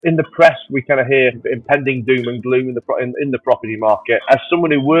In the press, we kind of hear impending doom and gloom in the property market. As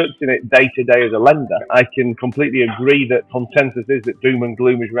someone who works in it day to day as a lender, I can completely agree that consensus is that doom and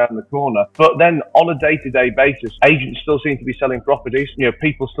gloom is around the corner. But then on a day-to-day basis, agents still seem to be selling properties.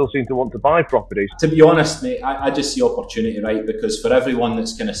 People still seem to want to buy properties. To be honest, mate, I just see opportunity, right? Because for everyone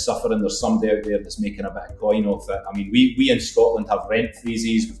that's kind of suffering, there's somebody out there that's making a bit of coin off it. I mean, we in Scotland have rent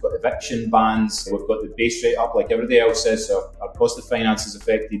freezes, we've got eviction bans, we've got the base rate up like everybody else is, so our cost of finance is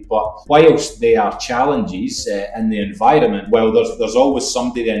affected. But whilst there are challenges in the environment, well, there's always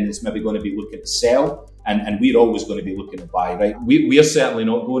somebody then that's maybe going to be looking to sell. And we're always going to be looking to buy, right? We're certainly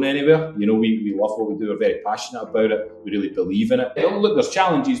not going anywhere. We love what we do. We're very passionate about it. We really believe in it. Look, there's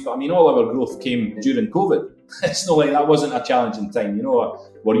challenges, but I mean, all our growth came during COVID. It's not like that wasn't a challenging time.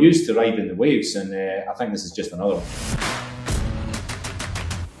 We're used to riding the waves, and I think this is just another one.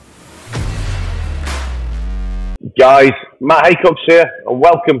 Guys, Matt Haycock's here, and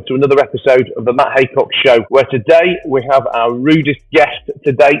welcome to another episode of the Matt Haycock Show, where today we have our rudest guest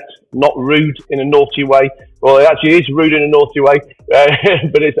to date. Not rude in a naughty way. Well, it actually is rude in a naughty way,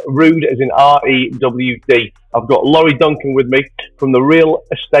 but it's rude as in REWD. I've got Laurie Duncan with me from the Real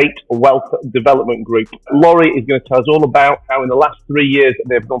Estate Wealth Development Group. Laurie is going to tell us all about how in the last 3 years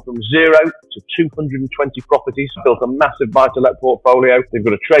they've gone from 0 to 220 properties, built a massive buy-to-let portfolio. They've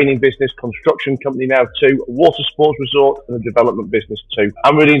got a training business, construction company now too, a water sports resort, and a development business too.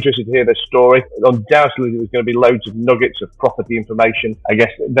 I'm really interested to hear their story. Undoubtedly, there's going to be loads of nuggets of property information. I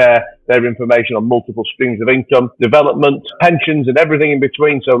guess their information on multiple streams of income, development, pensions, and everything in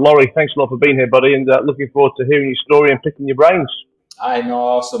between. So, Laurie, thanks a lot for being here, buddy, and looking forward to hearing your story and picking your brains. I know,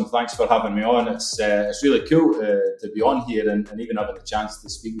 awesome. Thanks for having me on. It's really cool to be on here and even having the chance to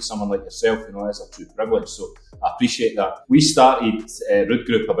speak with someone like yourself. It's a true privilege. So I appreciate that. We started REWD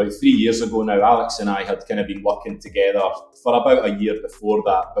Group about 3 years ago now. Alex and I had kind of been working together for about a year before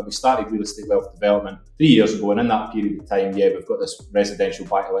that, but we started Real Estate Wealth Development 3 years ago, and in that period of time, we've got this residential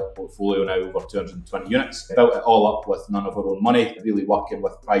buy-to-let portfolio now, over 220 units. Built it all up with none of our own money, really working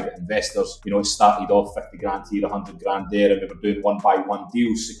with private investors. It started off 50 grand here, 100 grand there, and we were doing one-by-one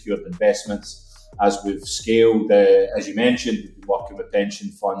deals, secured investments. As we've scaled, as you mentioned, we've been working with pension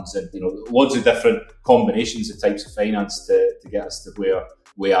funds and loads of different combinations of types of finance to get us to where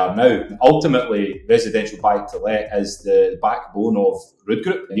we are now. Ultimately, residential buy-to-let is the backbone of REWD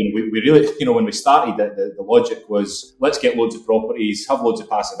Group. We really, when we started, the logic was, let's get loads of properties, have loads of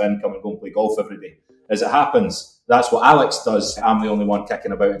passive income, and go and play golf every day. As it happens, that's what Alex does. I'm the only one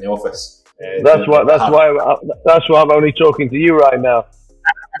kicking about in the office. That's why I'm only talking to you right now.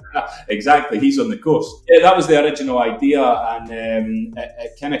 Exactly, he's on the coast. That was the original idea, and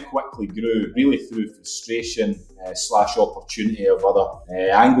it kind of quickly grew, really through frustration / opportunity of other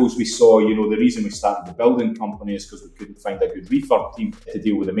angles we saw. The reason we started the building company is because we couldn't find a good refurb team to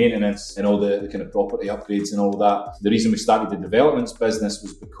deal with the maintenance and all the kind of property upgrades and all that. The reason we started the developments business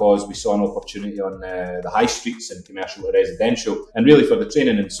was because we saw an opportunity on the high streets and commercial to residential. And really for the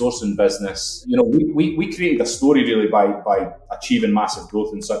training and sourcing business, we created a story really by achieving massive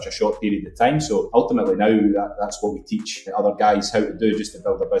growth in such a short period of time. So ultimately now that's what we teach other guys how to do, just to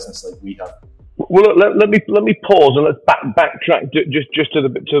build a business like we have. Well, let me pause and let's backtrack just to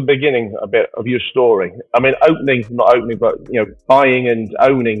the beginning a bit of your story. I mean, buying and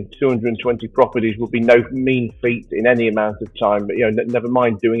owning 220 properties would be no mean feat in any amount of time. But never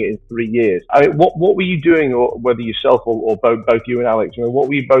mind doing it in 3 years. I mean, what were you doing, or whether yourself or both you and Alex? What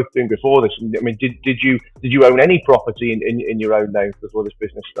were you both doing before this? I mean, did you own any property in your own name before this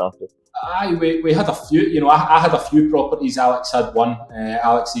business started? We had a few. I had a few properties. Alex had one.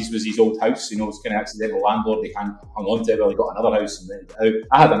 Alex's was his old house. It was kind of accidental landlord. He hung on to it. Well, he got another house and rented it out.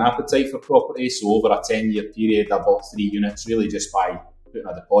 I had an appetite for property, so over a 10-year period, I bought 3 units, really just by putting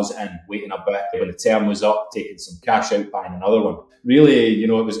a deposit in, waiting a bit. When the term was up, taking some cash out, buying another one. Really, it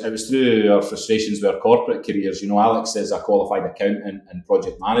was through our frustrations with our corporate careers. Alex is a qualified accountant and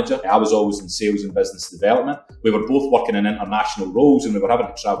project manager. I was always in sales and business development. We were both working in international roles, and we were having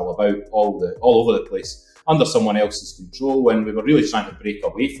to travel about all over the place under someone else's control, and we were really trying to break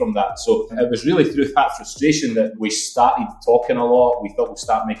away from that. So it was really through that frustration that we started talking a lot. We thought we'd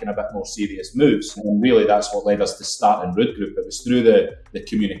start making a bit more serious moves, and really that's what led us to start in REWD Group. It was through the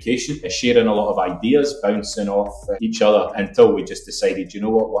communication, sharing a lot of ideas, bouncing off each other, until we just decided,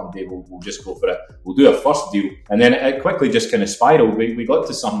 one day we'll just go for it. We'll do our first deal, and then it quickly just kind of spiraled. We got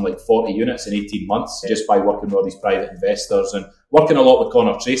to something like 40 units in 18 months just by working with all these private investors and working a lot with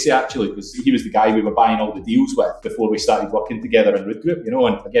Connor Tracy, actually, because he was the guy we were buying all the deals with before we started working together in REWD Group,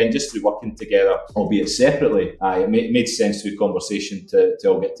 and again, just through working together, albeit separately, it made sense through conversation to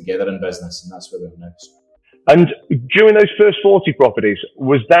all get together in business, and that's where we are now. And during those first 40 properties,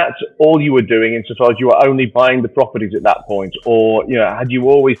 was that all you were doing insofar as you were only buying the properties at that point? Or, had you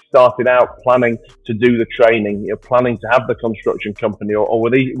always started out planning to do the training, planning to have the construction company? Or were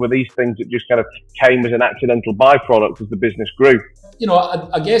these things that just kind of came as an accidental byproduct as the business grew?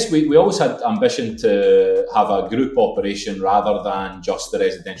 I guess we always had ambition to have a group operation rather than just the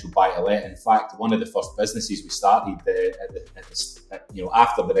residential buy-to-let. In fact, one of the first businesses we started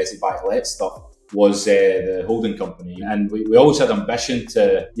after the resi buy-to-let stuff was the holding company. And we always had ambition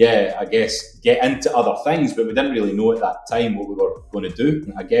to, get into other things, but we didn't really know at that time what we were going to do.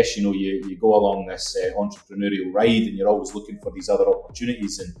 And I guess, you go along this entrepreneurial ride and you're always looking for these other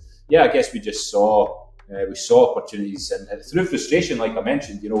opportunities. And I guess we just saw opportunities, and through frustration, like I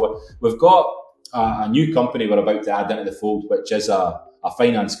mentioned, we've got a new company we're about to add into the fold, which is a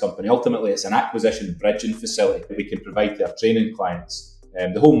finance company. Ultimately, it's an acquisition bridging facility that we can provide to our training clients.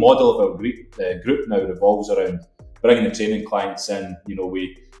 The whole model of our group now revolves around bringing the training clients in.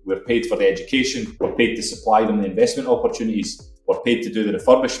 We're paid for the education, we're paid to supply them the investment opportunities, we're paid to do the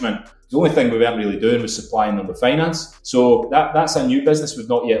refurbishment. The only thing we weren't really doing was supplying them with finance. So that's a new business we've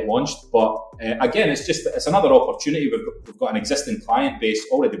not yet launched. But again, it's another opportunity. We've got an existing client base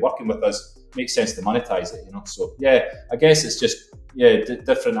already working with us. Makes sense to monetize it, So I guess it's just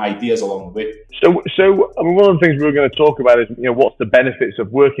different ideas along the way. So I mean, one of the things we were going to talk about is what's the benefits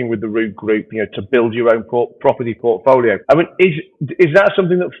of working with the REWD Group, to build your own property portfolio. I mean, is that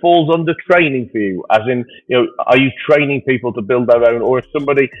something that falls under training for you? As in, are you training people to build their own, or if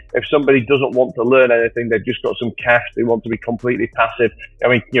somebody doesn't want to learn anything, they've just got some cash, they want to be completely passive. I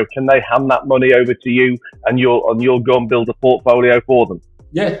mean, can they hand that money over to you and you'll go and build a portfolio for them?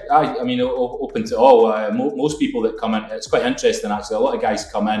 Yeah, I mean, open to all. Most people that come in, it's quite interesting actually. A lot of guys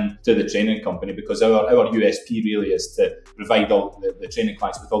come in to the training company because our USP really is to provide all the training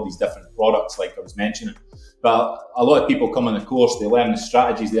clients with all these different products, like I was mentioning. But a lot of people come on the course, they learn the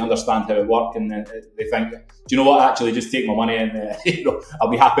strategies, they understand how it works, and they think, do you know what, actually just take my money and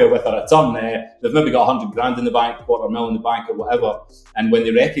I'll be happy with a return. They've maybe got 100 grand in the bank, $250,000 in the bank or whatever. And when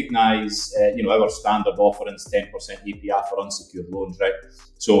they recognise, our standard offerings, 10% APR for unsecured loans, right?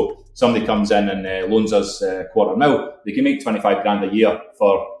 So somebody comes in and loans us $250,000, they can make 25 grand a year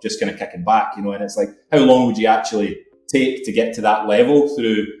for just kind of kicking back, and it's like, how long would you actually take to get to that level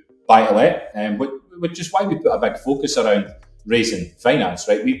through buy-to-let? Which is why we put a big focus around raising finance,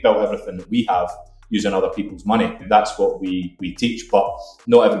 right? We've built everything that we have using other people's money. That's what we teach, but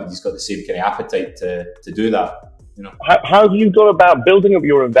not everybody's got the same kind of appetite to do that. How have you gone about building up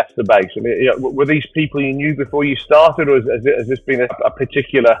your investor base? I mean, were these people you knew before you started, or has this been a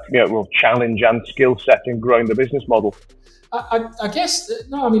particular challenge and skill set in growing the business model? I guess,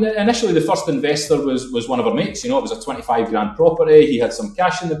 no, I mean, initially the first investor was one of our mates. It was a 25 grand property. He had some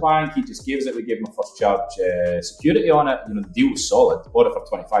cash in the bank. He just gave us it. We gave him a first charge security on it. The deal was solid. Bought it for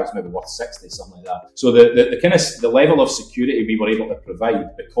 25, it's maybe worth 60, something like that. So the kind of the level of security we were able to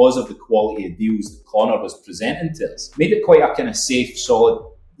provide because of the quality of deals that Connor was presenting to us made it quite a kind of safe, solid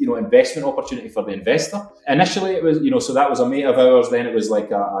investment opportunity for the investor. Initially, it was, so that was a mate of ours. Then it was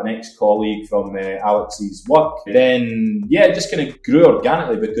like an ex-colleague from Alex's work. Then, it just kind of grew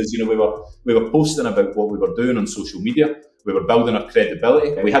organically because, we were posting about what we were doing on social media. We were building our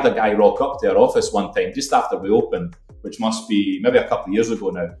credibility. We had a guy rock up to our office one time just after we opened, which must be maybe a couple of years ago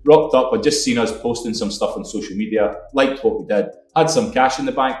now. Rocked up, had just seen us posting some stuff on social media, liked what we did, had some cash in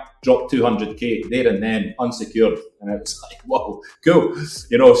the bank, dropped 200k there and then, unsecured. And it was like, whoa, cool.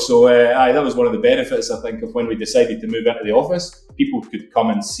 So that was one of the benefits, I think, of when we decided to move into the office. People could come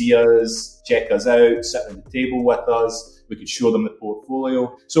and see us, check us out, sit at the table with us. We could show them the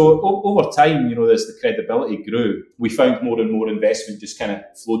portfolio. So over time, as the credibility grew, we found more and more investment just kind of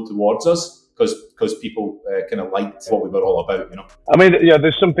flowed towards us. Because people kind of liked what we were all about, I mean,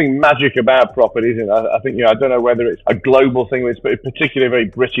 there's something magic about properties, and I think, I don't know whether it's a global thing, it's particularly a very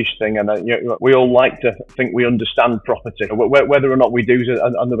British thing, and we all like to think we understand property. Whether or not we do is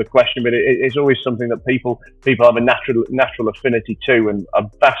another question, but it's always something that people have a natural affinity to, and a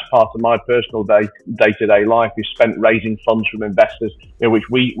vast part of my personal day-to-day life is spent raising funds from investors, which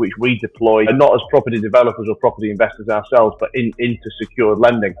we deploy, not as property developers or property investors ourselves, but into secured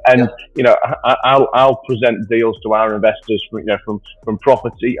lending. And I'll present deals to our investors from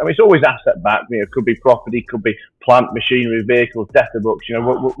property. I mean, it's always asset backed. It could be property, could be plant, machinery, vehicles, debtor books,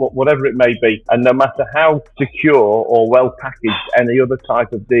 whatever it may be. And no matter how secure or well packaged any other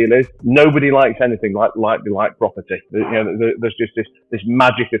type of deal is, nobody likes anything like property. There's just this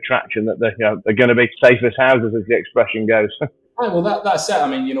magic attraction that they're going to be safe as houses, as the expression goes. Right, well, that's it. I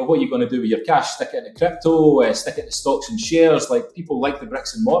mean, what are you going to do with your cash? Stick it into crypto, stick it into stocks and shares. Like, people like the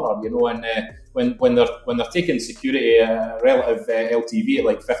bricks and mortar, and when they're taking security relative LTV at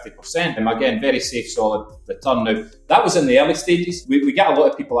like 50%, and again, very safe, solid return. Now, that was in the early stages. We get a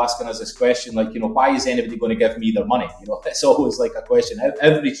lot of people asking us this question, like, why is anybody going to give me their money? It's always like a question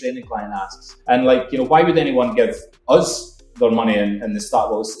every training client asks. And like, why would anyone give us their money in the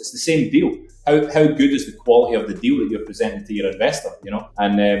start? Well, it's the same deal. How good is the quality of the deal that you're presenting to your investor,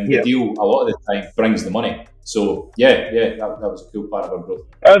 And the deal, a lot of the time, brings the money. So, that was a cool part of our growth.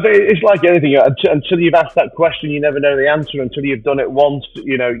 It's like anything. Until you've asked that question, you never know the answer. Until you've done it once,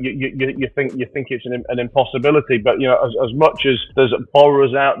 you think it's an impossibility. But, as much as there's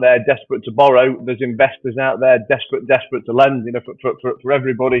borrowers out there desperate to borrow, there's investors out there desperate to lend. For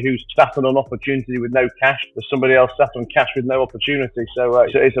everybody who's sat on an opportunity with no cash, there's somebody else sat on cash with no opportunity. So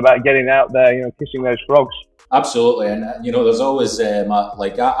it's about getting out there, kissing those frogs. Absolutely, and there's always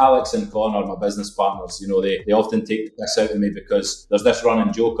like Alex and Connor, my business partners. They often take the piss out of me because there's this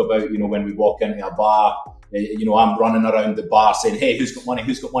running joke about when we walk into a bar, I'm running around the bar saying, "Hey, who's got money?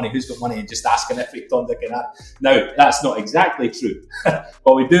 Who's got money? Who's got money?" and just asking every Tom, Dick, and that. Now, that's not exactly true,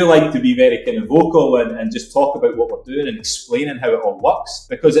 but we do like to be very kind of vocal and just talk about what we're doing and explaining how it all works.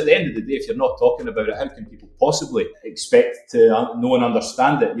 Because at the end of the day, if you're not talking about it, how can people possibly expect to know and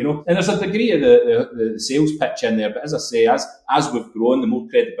understand it? And there's a degree of the sales pitch in there. But as I say, as we've grown, the more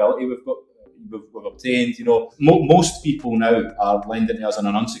credibility we've obtained. Most people now are lending to us on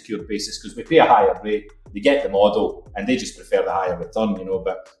an unsecured basis because we pay a higher rate. They get the model and they just prefer the higher return,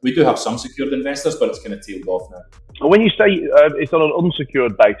 But we do have some secured investors, but it's kind of tailed off now. When you say it's on an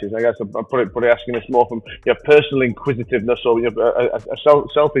unsecured basis, I guess I'm probably asking this more from your personal inquisitiveness or a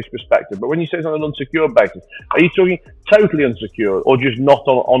selfish perspective. But when you say it's on an unsecured basis, are you talking totally unsecured or just not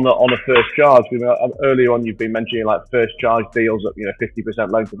on a first charge? Earlier on, you've been mentioning like first charge deals at 50%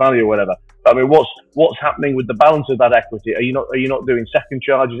 loan to value or whatever. I mean, what's happening with the balance of that equity? Are you not doing second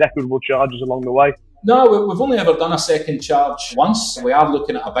charges, equitable charges along the way? No, we've only ever done a second charge once. We are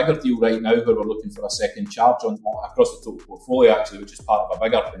looking at a bigger deal right now where we're looking for a second charge across the total portfolio, actually, which is part of a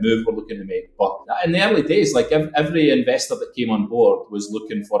bigger move we're looking to make. But in the early days, like every investor that came on board was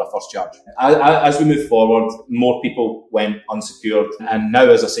looking for a first charge. As we move forward, more people went unsecured. And now,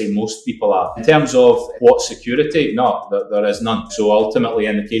 as I say, most people are. In terms of what security, no, there is none. So ultimately,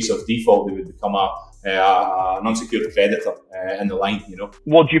 in the case of default, they would become an unsecured creditor in the line,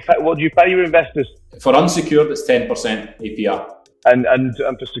 What do you pay your investors? For unsecured, it's 10% APR. And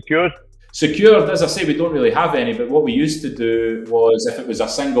for secured? Secured, as I say, we don't really have any, but what we used to do was if it was a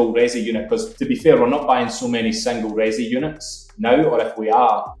single resi unit, because to be fair, we're not buying so many single resi units now, or if we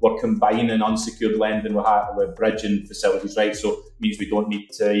are, we're combining unsecured lending with bridging facilities, right? So it means we don't need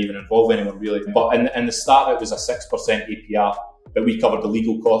to even involve anyone really. But in the start, it was a 6% APR. But we covered the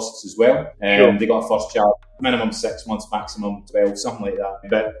legal costs as well. Sure. They got a first charge, minimum 6 months, maximum 12, something like that.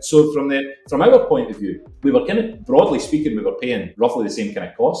 But so from our point of view, we were kind of, broadly speaking, we were paying roughly the same kind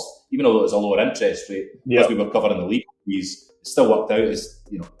of cost, even though it was a lower interest rate, because we were covering the legal fees. It still worked out as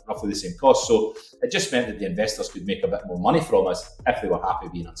roughly the same cost. So it just meant that the investors could make a bit more money from us if they were happy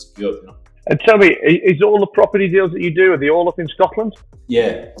being unsecured. And tell me, is all the property deals that you do, are they all up in Scotland?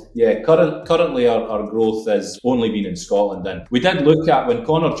 Yeah. Currently, our growth has only been in Scotland. And we did look at, when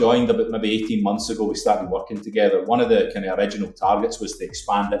Connor joined about maybe 18 months ago, we started working together. One of the kind of original targets was to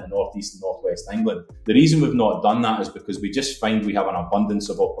expand into North East and North West England. The reason we've not done that is because we just find we have an abundance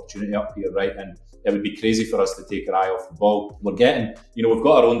of opportunity up here, right? And it would be crazy for us to take our eye off the ball. We're getting, we've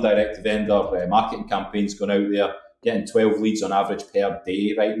got our own direct vendor marketing campaigns going out there, getting 12 leads on average per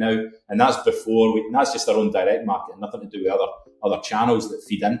day right now. And that's that's just our own direct market, nothing to do with other channels that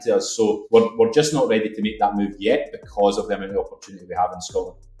feed into us. So we're just not ready to make that move yet because of the amount of opportunity we have in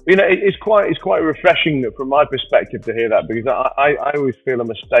Scotland. It's quite refreshing from my perspective to hear that, because I always feel a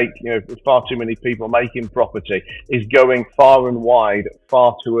mistake, far too many people making property is going far and wide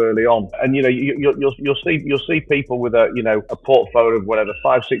far too early on. And you'll see people with a portfolio of whatever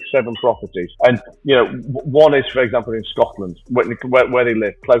 5, 6, 7 properties, and one is, for example, in Scotland where they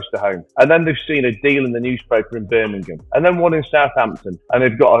live close to home, and then they've seen a deal in the newspaper in Birmingham, and then one in Southampton, and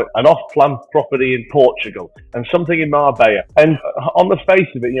they've got an off-plan property in Portugal and something in Marbella, and on the face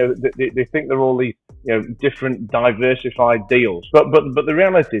of it, they think they're all these, different diversified deals. But the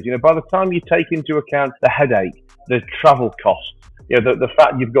reality is, by the time you take into account the headache, the travel costs, the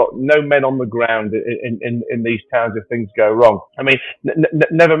fact you've got no men on the ground in these towns if things go wrong. I mean,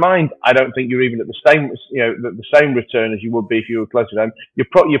 never mind. I don't think you're even at the same, the same return as you would be if you were closer to home.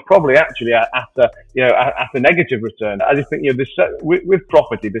 You're probably actually at a negative return. I just think, with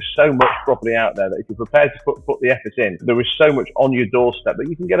property, there's so much property out there that if you're prepared to put the effort in, there is so much on your doorstep that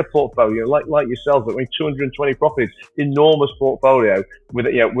you can get a portfolio like yourselves. I mean, 220 properties, enormous portfolio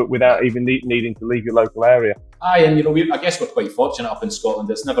without even needing to leave your local area. Aye, and I guess we're quite fortunate up in Scotland.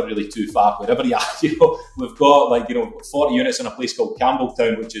 It's never really too far wherever you are. We've got 40 units in a place called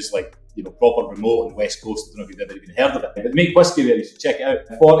Campbelltown, which is proper remote on the west coast. I don't know if you've ever even heard of it. But Make Whisky there, you should check it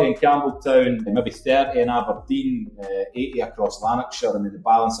out. 40 in Campbelltown, maybe 30 in Aberdeen, 80 across Lanarkshire, and then the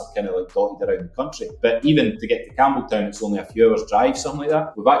balance are kind of dotted around the country. But even to get to Campbelltown, it's only a few hours drive, something like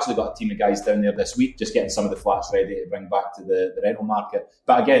that. We've actually got a team of guys down there this week, just getting some of the flats ready to bring back to the rental market.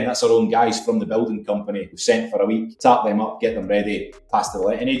 But again, that's our own guys from the building company who've sent for a week, tap them up, get them ready, pass to the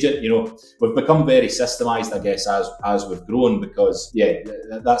letting agent. We've become very systemised, I guess, as we've grown, because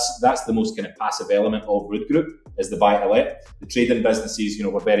that's the most kind of passive element of REWD Group is the buy to let. The trading businesses,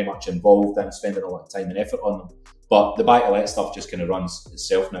 we're very much involved and spending a lot of time and effort on them. But the buy-to-let stuff just kind of runs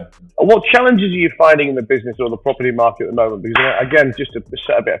itself now. What challenges are you finding in the business or the property market at the moment? Because, again, just to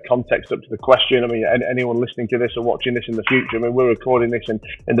set a bit of context up to the question, I mean, anyone listening to this or watching this in the future, I mean, we're recording this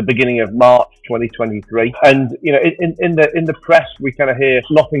in the beginning of March 2023. And, in the press, we kind of hear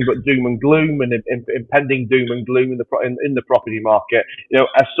nothing but doom and gloom and impending doom and gloom in the property market.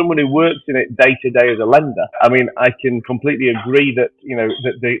 As someone who works in it day to day as a lender, I mean, I can completely agree that,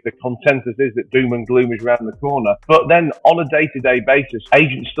 that the consensus is that doom and gloom is around the corner. But then on a day-to-day basis,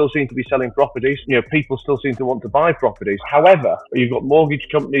 agents still seem to be selling properties. People still seem to want to buy properties. However, you've got mortgage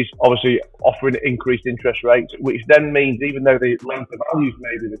companies obviously offering increased interest rates, which then means even though the loan to values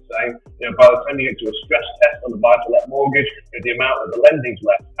may be the same, by the time you get to a stress test on the buy-to-let mortgage, the amount of the lending's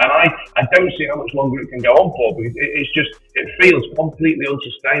left. And I don't see how much longer it can go on for, because it feels completely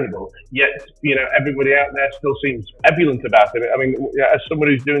unsustainable. Yet, everybody out there still seems ebullient about it. I mean, as someone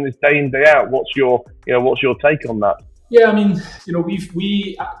who's doing this day in, day out, what's your take on that? Yeah, I mean,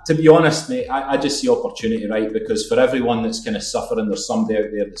 we to be honest, mate, I just see opportunity, right? Because for everyone that's kind of suffering, there's somebody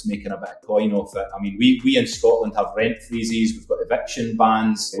out there that's making a bit of coin off it. I mean, we in Scotland have rent freezes, we've got eviction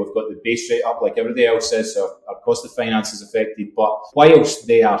bans, we've got the base rate up like everybody else is, so our cost of finance is affected. But whilst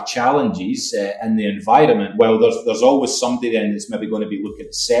there are challenges in the environment, well, there's always somebody then that's maybe going to be looking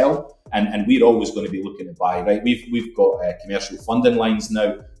to sell, and we're always going to be looking to buy, right? We've got commercial funding lines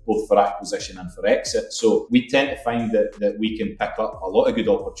now, both for acquisition and for exit. So we tend to find that we can pick up a lot of good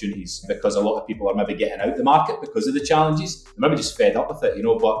opportunities because a lot of people are maybe getting out the market because of the challenges. They're maybe just fed up with it,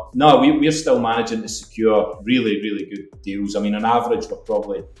 but no, we're still managing to secure really, really good deals. I mean, on average, we're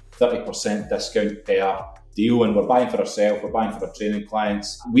probably 30% discount per deal, and we're buying for ourselves, we're buying for our training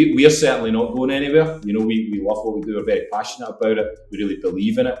clients. We're certainly not going anywhere. We love what we do, we're very passionate about it, we really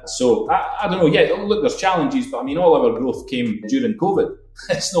believe in it. So I don't know, look, there's challenges, but I mean, all our growth came during COVID.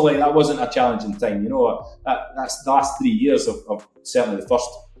 It's not like that wasn't a challenging time. That's the last 3 years of certainly the first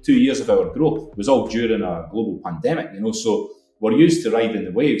 2 years of our growth was all during a global pandemic, so we're used to riding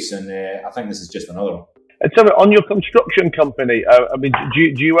the waves, and I think this is just another one. And so on your construction company, I mean,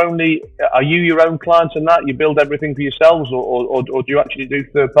 are you your own clients in that? You build everything for yourselves, or do you actually do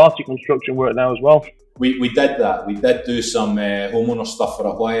third-party construction work now as well? We did that. We did do some homeowner stuff for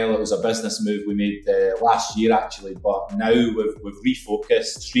a while. It was a business move we made last year, actually. But now we've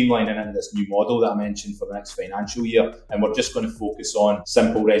refocused, streamlining into this new model that I mentioned for the next financial year. And we're just going to focus on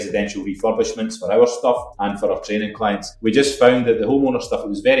simple residential refurbishments for our stuff and for our training clients. We just found that the homeowner stuff, it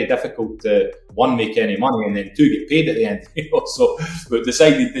was very difficult to, one, make any money, and then two, get paid at the end. So we've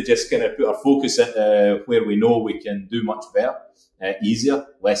decided to just kind of put our focus into where we know we can do much better. Easier,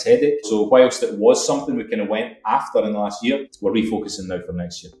 less headache. So whilst it was something we kind of went after in the last year, we're refocusing now for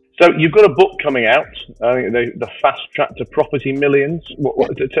next year. So you've got a book coming out, the Fast Track to Property Millions.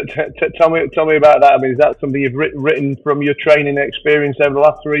 Tell me about that. I mean, is that something you've written from your training experience over the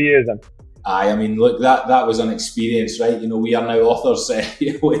last 3 years then? I mean, look, that was an experience, right? We are now authors.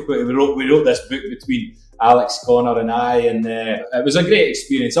 We wrote this book between Alex, Connor and I, and it was a great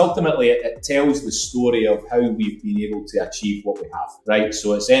experience. Ultimately, it tells the story of how we've been able to achieve what we have, right?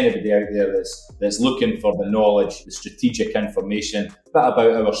 So it's anybody out there that's looking for the knowledge, the strategic information, a bit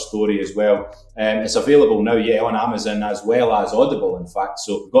about our story as well. It's available now, on Amazon as well as Audible, in fact.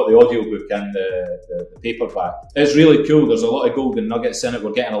 So we've got the audiobook and the paperback. It's really cool. There's a lot of golden nuggets in it.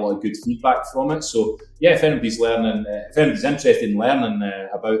 We're getting a lot of good feedback from it. So if anybody's interested in learning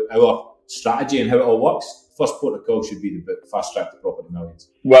about our strategy and how it all works, first port of call should be the book Fast Track to Property Millions.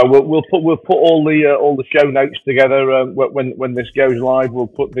 Well, we'll put all the show notes together when this goes live. We'll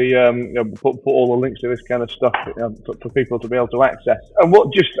put put all the links to this kind of stuff for people to be able to access. And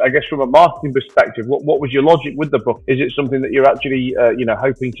what, just I guess from a marketing perspective, what was your logic with the book? Is it something that you're actually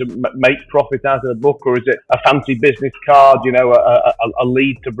hoping to make profit out of the book, or is it a fancy business card? A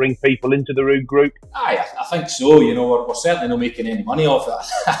lead to bring people into the REWD group? I think so. We're certainly not making any money off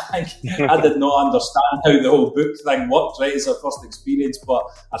it. I did not understand how the whole book thing works. Right, it's our first experience, but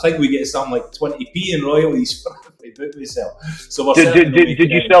I think we get something like 20p in royalties for every book we sell. So did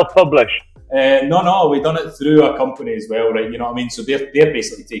you self-publish? No, we done it through a company as well, right? You know what I mean? So they're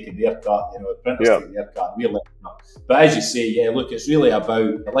basically taking their cut, printers take their cut, we're letting them up. But as you say, look, it's really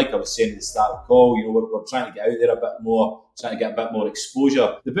about, like I was saying at the start of the call, we're trying to get out there a bit more, trying to get a bit more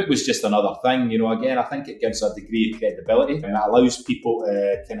exposure. The book was just another thing, again, I think it gives a degree of credibility, and it allows people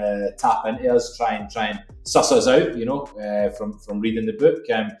to kind of tap into us, try and suss us out, from reading the book.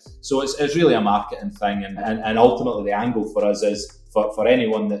 So it's really a marketing thing, and ultimately the angle for us is, for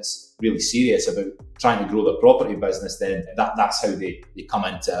anyone that's really serious about trying to grow their property business, then that's how they come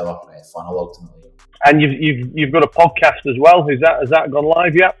into our funnel ultimately. And you've got a podcast as well. Has that gone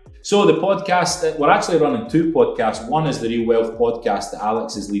live yet? So the podcast, we're actually running two podcasts. One is the Real Wealth podcast that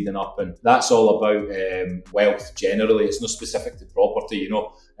Alex is leading up, and that's all about wealth generally. It's not specific to property,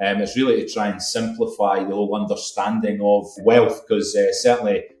 It's really to try and simplify the whole understanding of wealth, because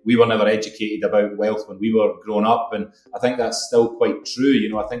certainly we were never educated about wealth when we were growing up, and I think that's still quite true.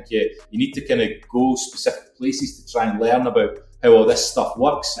 I think you need to kind of go specific places to try and learn about how all this stuff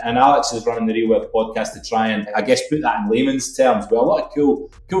works. And Alex is running the Real Wealth podcast to try and, I guess, put that in layman's terms with a lot of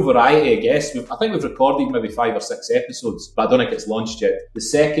cool variety, I guess. I think we've recorded maybe 5 or 6 episodes, but I don't think it's launched yet. The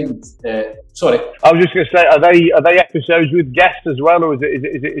second, sorry. I was just going to say, are they episodes with guests as well, or is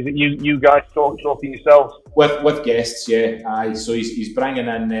it you guys talking yourselves? With guests, yeah. Aye. So he's bringing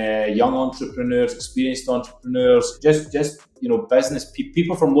in young entrepreneurs, experienced entrepreneurs, just business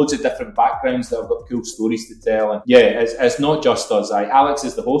people from loads of different backgrounds that have got cool stories to tell. And yeah, it's not just us. Alex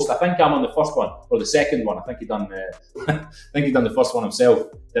is the host. I think I'm on the first one or the second one. I think he done the first one himself.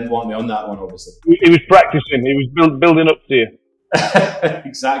 Didn't want me on that one, obviously. He was practicing. He was building up to you.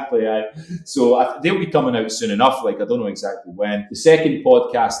 Exactly. So they'll be coming out soon enough. I don't know exactly when. The second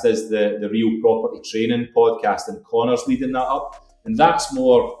podcast is the Real Property Training podcast, and Connor's leading that up. And that's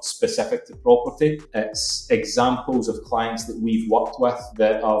more specific to property. It's examples of clients that we've worked with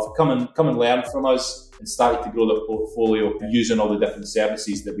that have come and learned from us and started to grow their portfolio using all the different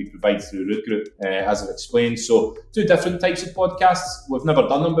services that we provide through REWD Group, as I've explained. So 2 different types of podcasts. We've never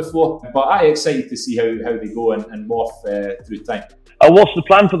done them before, but I'm excited to see how they go and morph through time. What's the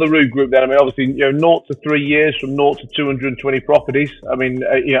plan for the REWD Group then? I mean, obviously, 0 to 3 years from 0 to 220 properties. I mean,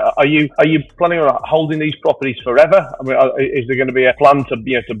 are you planning on holding these properties forever? I mean, is there going to be a plan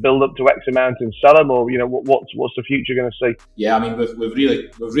to build up to X amount and sell them, or what's the future going to see? Yeah, I mean, we've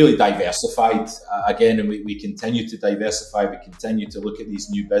really diversified again, and we continue to diversify. We continue to look at these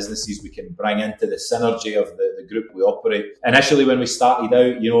new businesses we can bring into the synergy of the group we operate. Initially, when we started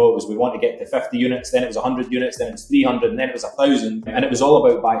out, it was we want to get to 50 units, then it was 100 units, then it was 300, and then it was 1,000. And it was all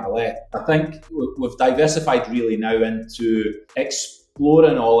about buy to let. I think we've diversified really now into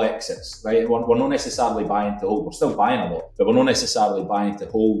exploring all exits, right? We're not necessarily buying to hold. We're still buying a lot, but we're not necessarily buying to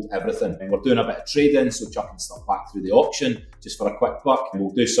hold everything. And we're doing a bit of trading, so chucking stuff back through the auction just for a quick buck. And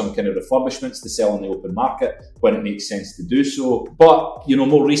we'll do some kind of refurbishments to sell on the open market when it makes sense to do so. But,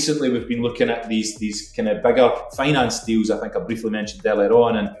 more recently we've been looking at these kind of bigger finance deals. I think I briefly mentioned earlier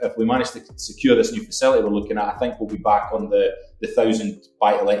on. And if we manage to secure this new facility we're looking at, I think we'll be back on the 1,000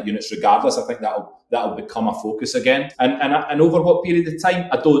 buy-to-let units regardless. I think that'll become a focus again. And over what period of time,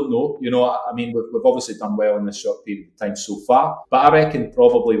 I don't know. I mean, we've obviously done well in this short period of time so far, but I reckon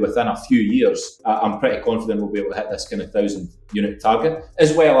probably within a few years, I'm pretty confident we'll be able to hit this kind of 1,000 unit target,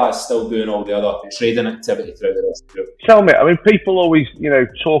 as well as still doing all the other trading activity throughout the rest of the group. Tell me, I mean, people always,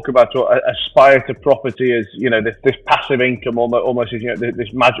 talk about or aspire to property as, this passive income, almost as, this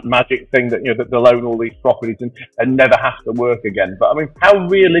magic thing that, that they'll own all these properties and never have to work again. But I mean, how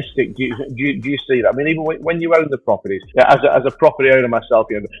realistic do you see that? I mean, even when you own the properties, as a property owner myself,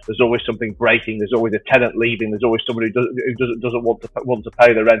 there's always something breaking. There's always a tenant leaving. There's always somebody who doesn't want to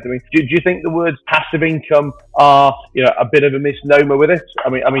pay the rent. I mean, do you think the words passive income are, a bit of a misnomer with it? I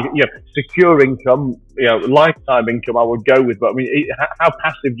mean, secure income, lifetime income, I would go with. But I mean, how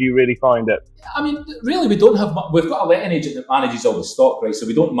passive do you really find it? I mean, really, we don't have. We've got a letting agent that manages all the stock, right? So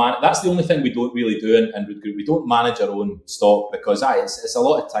we don't that's the only thing we don't really do in REWD Group. We don't manage our own stock because it's a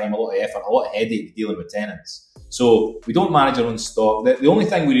lot of time, a lot of effort, a lot of headache dealing with tenants. So we don't manage our own stock. The only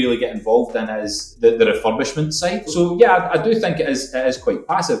thing we really get involved in is the refurbishment side. So yeah, I do think it is quite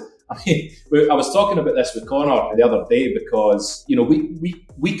passive. I mean, I was talking about this with Connor the other day because, you know,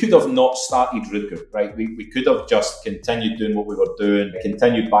 we could have not started REWD Group, right? We could have just continued doing what we were doing,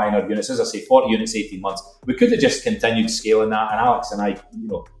 continued buying our units. As I say, 40 units, 18 months. We could have just continued scaling that, and Alex and I, you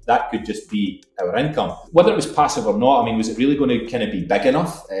know, that could just be our income. Whether it was passive or not, I mean, was it really going to kind of be big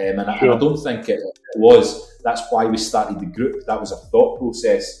enough? And I don't think it was. That's why we started the group. That was our thought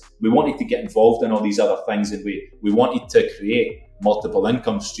process. We wanted to get involved in all these other things, and we wanted to create multiple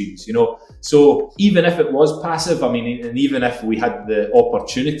income streams, you know. So even if it was passive, I mean, and even if we had the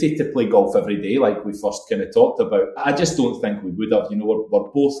opportunity to play golf every day, like we first kind of talked about, I just don't think we would have. You know, we're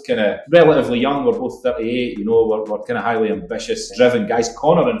both kind of relatively young. We're both 38. You know, we're kind of highly ambitious, driven guys.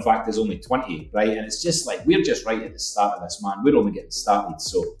 Connor, in fact, is only 20, right? And it's just like, we're just right at the start of this, man. We're only getting started.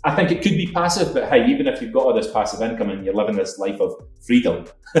 So I think it could be passive, but hey, even if you've got all this passive income and you're living this life of freedom,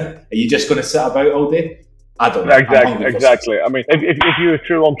 are you just going to sit about all day? I don't know. Exactly. I mean, if you're a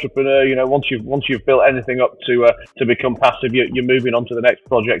true entrepreneur, you know, once you've built anything up to become passive, you're moving on to the next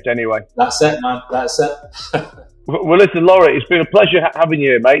project anyway. That's it, man. That's it. Well, listen, Laurie, it's been a pleasure having you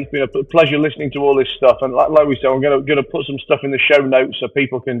here, mate. It's been a pleasure listening to all this stuff. And like we said, I'm going to put some stuff in the show notes so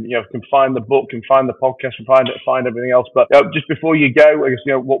people can find the book, can find the podcast, and find everything else. But just before you go, I guess,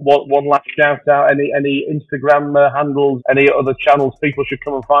 you know, one last shout out, any Instagram handles, any other channels people should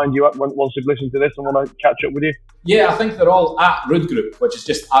come and find you at once they've listened to this and want to catch up with you? Yeah, I think they're all at REWD Group, which is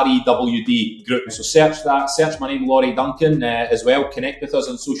just REWD Group. So search that, search my name, Laurie Duncan, as well. Connect with us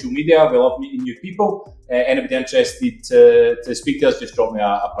on social media. We love meeting new people. Anybody interested to speak to us, just drop me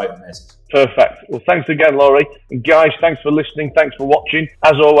a private message. Perfect. Well, thanks again, Laurie. And guys, thanks for listening. Thanks for watching.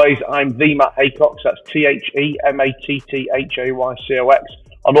 As always, I'm the Matt Haycox. That's TheMattHaycox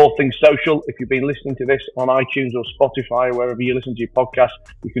on all things social. If you've been listening to this on iTunes or Spotify or wherever you listen to your podcast,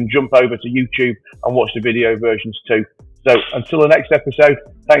 you can jump over to YouTube and watch the video versions too. So until the next episode,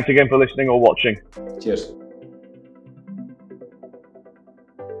 thanks again for listening or watching. Cheers.